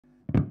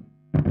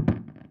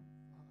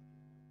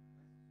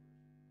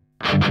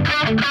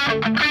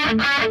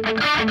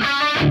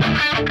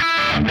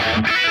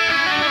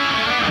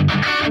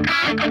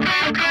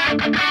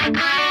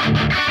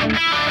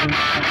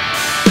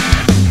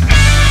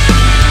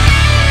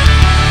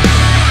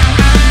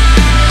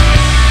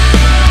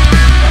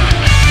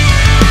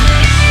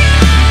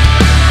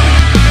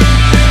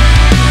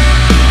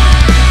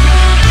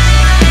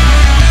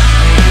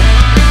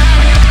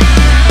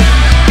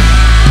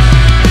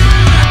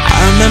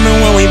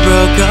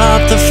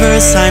The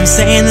first time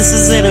saying this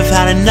is it, I've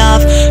had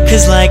enough.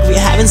 Cause like we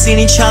haven't seen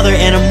each other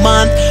in a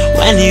month.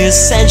 When you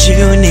said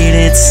you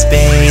needed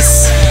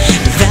space,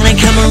 then I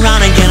come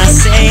around again, I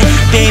say,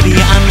 baby,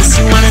 I miss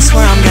you and I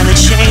swear I'm gonna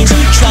change.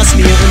 Trust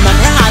me,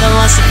 remember how I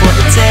lost it for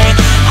a day.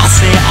 I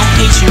say I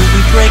hate you, we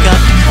break up,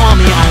 you call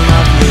me I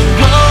love you.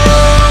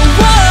 Whoa,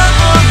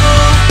 whoa,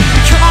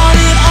 we called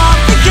it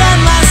off again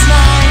last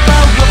night.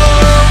 But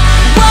whoa,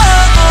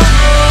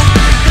 whoa,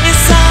 this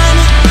time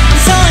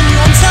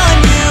I'm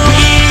telling you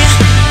we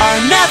are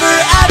never,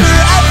 ever,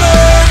 ever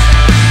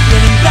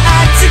getting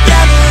back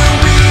together.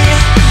 We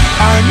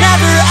are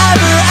never,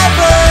 ever,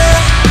 ever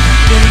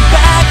getting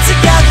back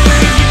together.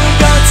 You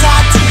go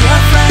talk to your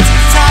friends,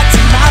 talk to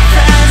my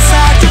friends,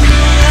 talk to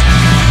me.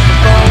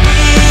 But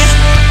we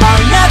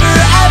are never,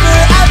 ever,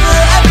 ever,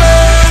 ever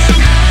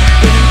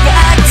getting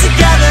back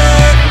together.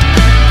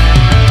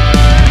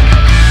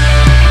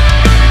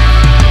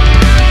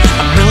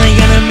 I'm really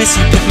gonna miss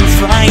you, picking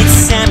fights,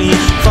 Sammy,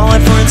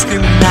 falling for and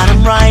screaming that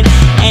I'm right.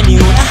 And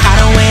you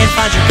hide away and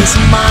find your peace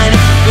of mind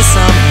with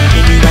some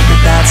indie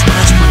record that's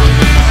much